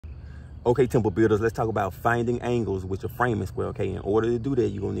Okay, temple builders, let's talk about finding angles with your framing square, okay? In order to do that,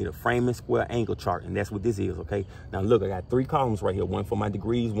 you're gonna need a framing square angle chart, and that's what this is, okay? Now look, I got 3 columns right here, one for my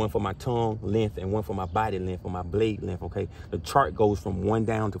degrees, one for my tongue length, and one for my body length, or my blade length, okay? The chart goes from 1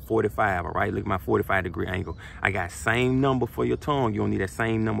 down to 45, all right? Look at my 45-degree angle. I got same number for your tongue, you're gonna need that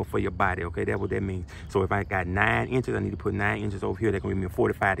same number for your body, okay? That's what that means. So if I got 9 inches, I need to put 9 inches over here, that's gonna give me a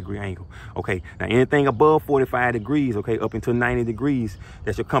 45-degree angle, okay? Now anything above 45 degrees, okay, up until 90 degrees,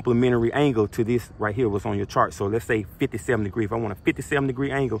 that's your complementary angle to this right here, what's on your chart. So let's say 57 degrees. If I want a 57-degree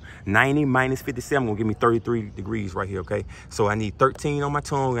angle, 90 minus 57 will give me 33 degrees right here, okay? So I need 13 on my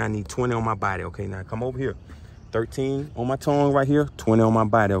tongue, and I need 20 on my body, okay? Now come over here. 13 on my tongue right here, 20 on my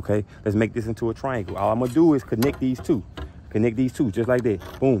body, okay? Let's make this into a triangle. All I'm gonna do is connect these two. Connect these two just like that.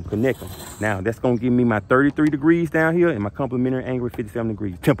 Boom, connect them. Now that's gonna give me my 33 degrees down here, and my complementary angle is 57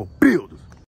 degrees. Temple builders.